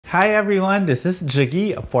Hi everyone, this is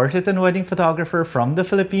Jiggie, a portrait and wedding photographer from the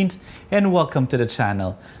Philippines, and welcome to the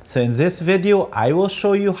channel. So in this video, I will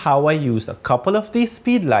show you how I use a couple of these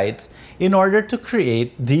speed lights in order to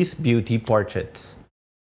create these beauty portraits.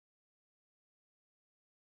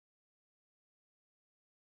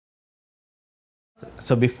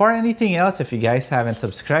 So before anything else, if you guys haven't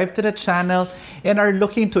subscribed to the channel and are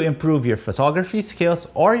looking to improve your photography skills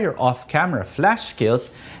or your off-camera flash skills,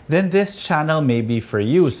 then this channel may be for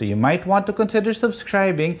you. So you might want to consider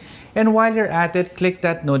subscribing, and while you're at it, click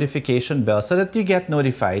that notification bell so that you get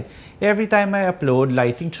notified every time I upload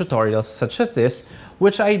lighting tutorials such as this,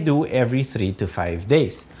 which I do every 3 to 5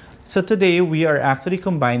 days. So today we are actually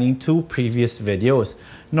combining two previous videos.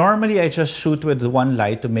 Normally I just shoot with one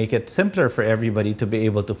light to make it simpler for everybody to be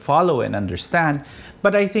able to follow and understand,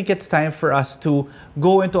 but I think it's time for us to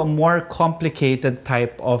go into a more complicated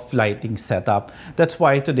type of lighting setup. That's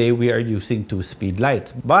why today we are using two speed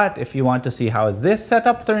lights. But if you want to see how this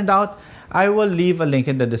setup turned out, I will leave a link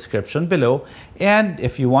in the description below. And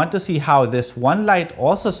if you want to see how this one light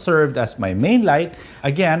also served as my main light,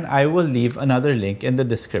 again, I will leave another link in the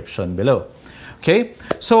description below. Okay,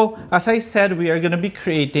 so as I said, we are going to be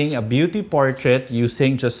creating a beauty portrait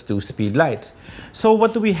using just two speed lights. So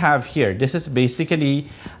what do we have here? This is basically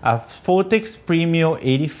a Phottix Premium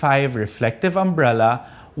 85 reflective umbrella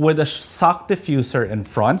with a sock diffuser in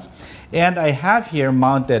front. And I have here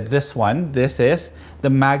mounted this one. This is the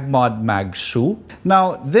MagMod Mag shoe.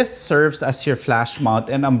 Now, this serves as your flash mount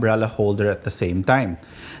and umbrella holder at the same time.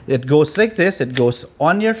 It goes like this. It goes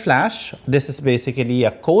on your flash. This is basically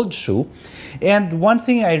a cold shoe. And one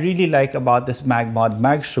thing I really like about this MagMod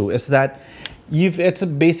Mag shoe is that it's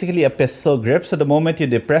basically a pistol grip. So the moment you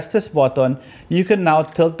depress this button, you can now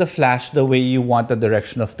tilt the flash the way you want the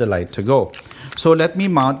direction of the light to go. So let me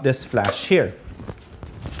mount this flash here.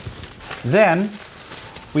 Then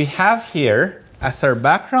we have here as our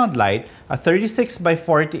background light a 36 by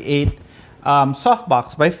 48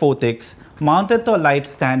 softbox by Phottix, mounted to a light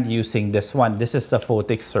stand using this one. This is the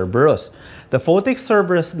Phottix Cerberus. The Phottix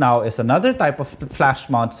Cerberus now is another type of flash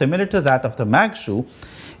mount similar to that of the Mag shoe,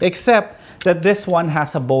 except that this one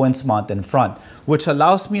has a Bowens mount in front, which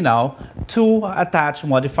allows me now to attach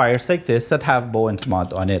modifiers like this that have Bowens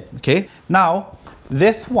mount on it. Okay, now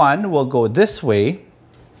this one will go this way.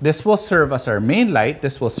 This will serve as our main light.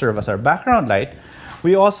 This will serve as our background light.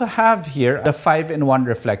 We also have here the 5-in-1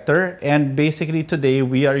 reflector, and basically today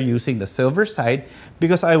we are using the silver side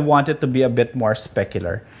because I want it to be a bit more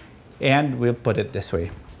specular, and we'll put it this way.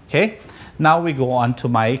 Okay, now we go on to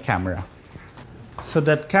my camera. So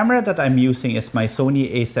that camera that I'm using is my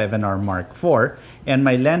Sony A7R Mark IV, and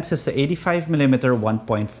my lens is the 85mm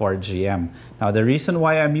 1.4 GM. Now the reason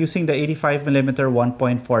why I'm using the 85mm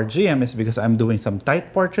 1.4 GM is because I'm doing some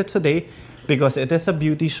tight portraits today, because it is a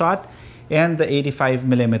beauty shot, and the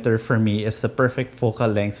 85mm for me is the perfect focal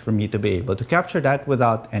length for me to be able to capture that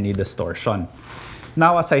without any distortion.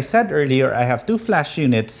 Now, as I said earlier, I have two flash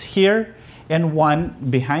units here and one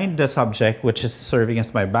behind the subject, which is serving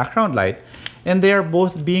as my background light. And they are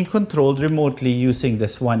both being controlled remotely using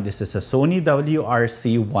this one. This is a Sony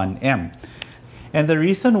WRC-1M. And the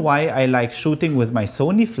reason why I like shooting with my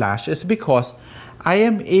Sony flash is because I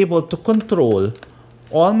am able to control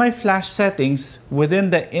all my flash settings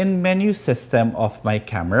within the in-menu system of my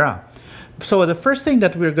camera. So the first thing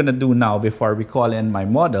that we're going to do now before we call in my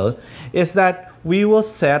model is that we will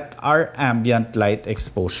set our ambient light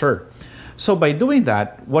exposure. So by doing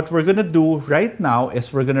that, what we're going to do right now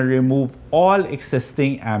is we're going to remove all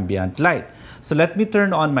existing ambient light. So let me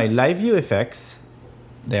turn on my live view effects.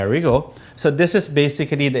 There we go. So this is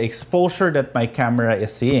basically the exposure that my camera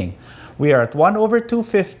is seeing. We are at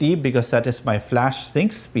 1/250 because that is my flash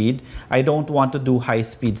sync speed. I don't want to do high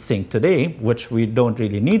speed sync today, which we don't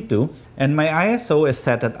really need to. And my ISO is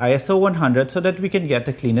set at ISO 100 so that we can get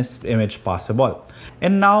the cleanest image possible.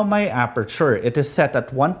 And now my aperture, it is set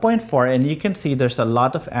at 1.4, and you can see there's a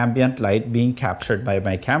lot of ambient light being captured by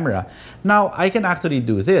my camera. Now I can actually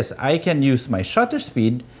do this. I can use my shutter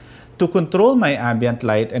speed to control my ambient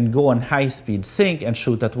light and go on high speed sync and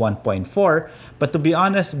shoot at 1.4. But to be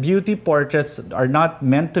honest, beauty portraits are not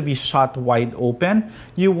meant to be shot wide open.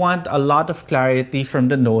 You want a lot of clarity from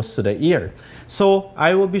the nose to the ear. So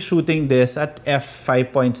I will be shooting this at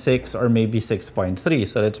f5.6 or maybe 6.3.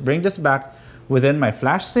 So let's bring this back within my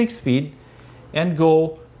flash sync speed and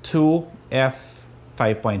go to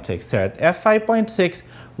f5.6. There at f5.6,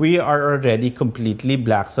 we are already completely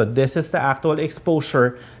black. So this is the actual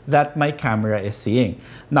exposure that my camera is seeing.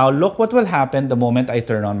 Now look what will happen the moment I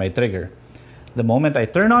turn on my trigger. The moment I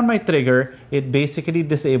turn on my trigger, it basically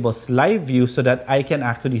disables live view so that I can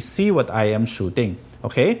actually see what I am shooting.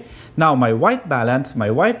 Okay? Now my white balance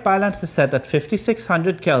is set at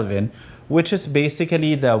 5600 Kelvin, which is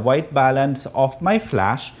basically the white balance of my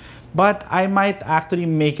flash, but I might actually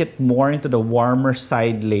make it more into the warmer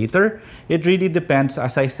side later. It really depends.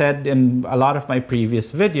 As I said in a lot of my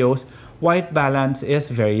previous videos, white balance is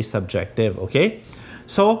very subjective, okay?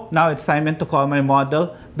 So now it's time to call my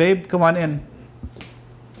model. Babe, come on in.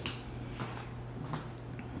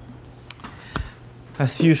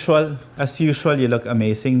 As usual, you look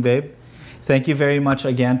amazing, babe. Thank you very much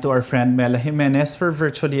again to our friend Mela Jimenez for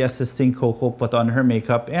virtually assisting Coco put on her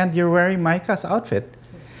makeup, and you're wearing Micah's outfit.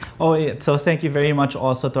 Oh, yeah. So thank you very much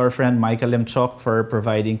also to our friend Micah Limchok for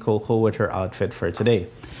providing Coco with her outfit for today.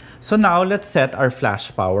 So now let's set our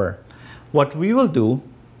flash power. What we will do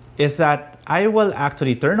is that I will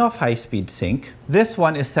actually turn off high-speed sync. This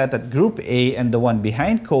one is set at group A and the one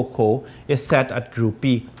behind Coco is set at group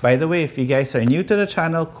B. By the way, if you guys are new to the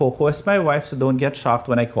channel, Coco is my wife, so don't get shocked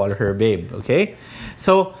when I call her babe, okay?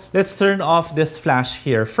 So let's turn off this flash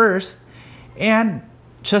here first and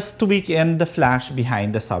just tweak in the flash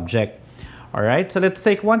behind the subject. All right, so let's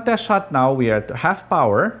take one test shot now. We are at half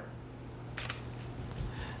power.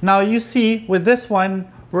 Now you see with this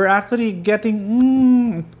one, we're actually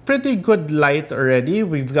getting pretty good light already.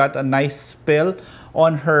 We've got a nice spill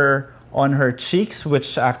on her cheeks,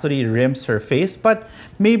 which actually rims her face, but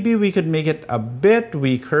maybe we could make it a bit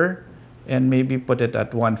weaker and maybe put it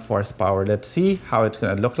at 1/4 power. Let's see how it's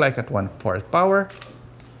gonna look like at 1/4 power.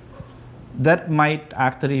 That might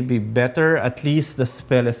actually be better. At least the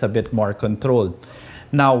spill is a bit more controlled.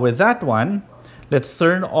 Now with that one, let's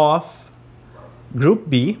turn off group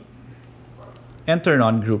B and turn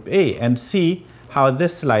on group A and see how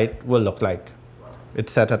this light will look like.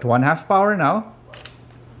 It's set at 1/2 power now.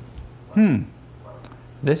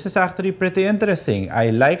 This is actually pretty interesting. I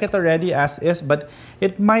like it already as is, but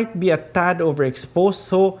it might be a tad overexposed,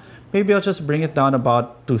 so maybe I'll just bring it down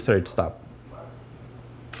about 2/3 stop.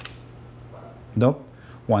 Nope,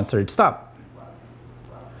 1/3 stop.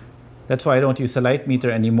 That's why I don't use a light meter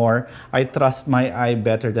anymore. I trust my eye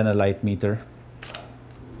better than a light meter.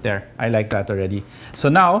 There, I like that already. So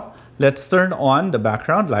now, let's turn on the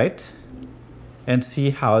background light and see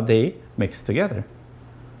how they mix together.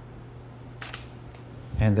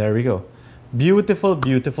 And there we go. Beautiful,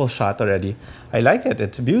 beautiful shot already. I like it,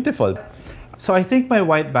 it's beautiful. So I think my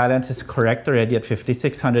white balance is correct already at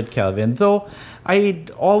 5600 Kelvin, though I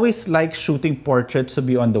always like shooting portraits to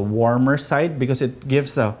be on the warmer side because it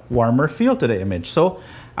gives a warmer feel to the image. So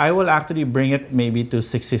I will actually bring it maybe to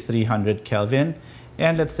 6300 Kelvin.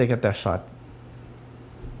 And let's take a test shot.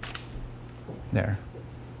 There.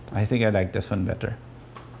 I think I like this one better.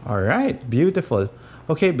 All right, beautiful.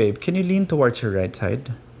 Okay, babe, can you lean towards your right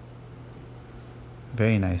side?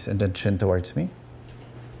 Very nice. And then chin towards me.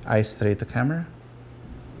 Eyes straight to camera.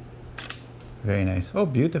 Very nice. Oh,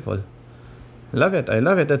 beautiful. Love it. I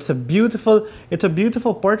love it. It's a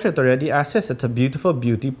beautiful portrait already. As is, it's a beautiful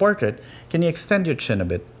beauty portrait. Can you extend your chin a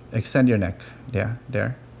bit? Extend your neck. Yeah,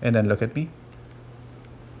 there. And then look at me.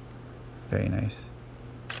 Very nice.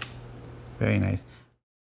 Very nice.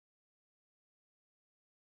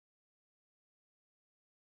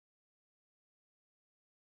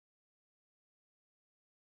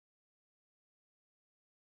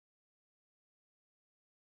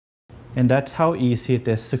 And that's how easy it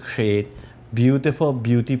is to create beautiful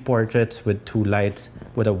beauty portraits with two lights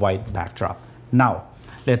with a white backdrop. Now,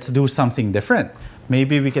 let's do something different.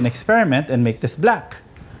 Maybe we can experiment and make this black.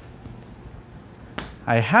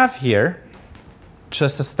 I have here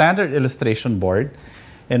just a standard illustration board,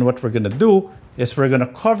 and what we're gonna do is we're gonna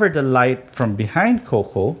cover the light from behind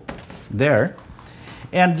Coco, there,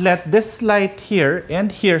 and let this light here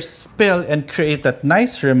and here spill and create that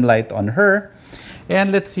nice rim light on her,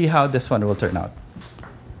 and let's see how this one will turn out.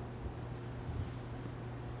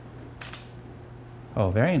 Oh,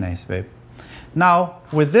 very nice, babe. Now,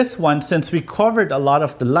 with this one, since we covered a lot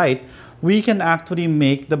of the light, we can actually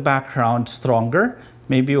make the background stronger.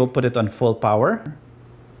 Maybe we'll put it on full power.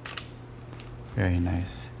 Very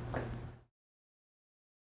nice.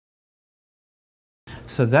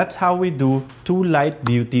 So that's how we do two light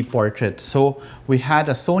beauty portraits. So we had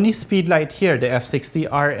a Sony Speedlight here, the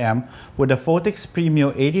F60RM, with a Phottix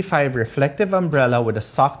Premium 85 reflective umbrella with a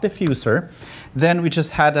sock diffuser. Then we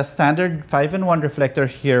just had a standard 5-in-1 reflector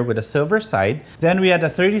here with a silver side. Then we had a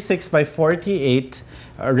 36 by 48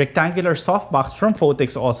 rectangular softbox from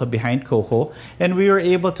Phottix also behind Coco, and we were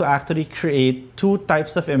able to actually create two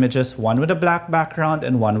types of images, one with a black background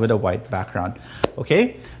and one with a white background.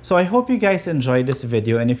 Okay, so I hope you guys enjoyed this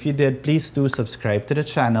video, and if you did, please do subscribe to the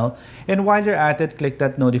channel, and while you're at it, click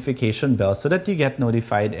that notification bell so that you get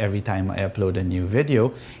notified every time I upload a new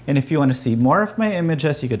video. And if you want to see more of my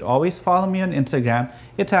images, you could always follow me on Instagram.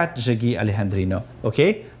 It's at Jiggie Alejandrino.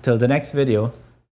 Okay, till the next video.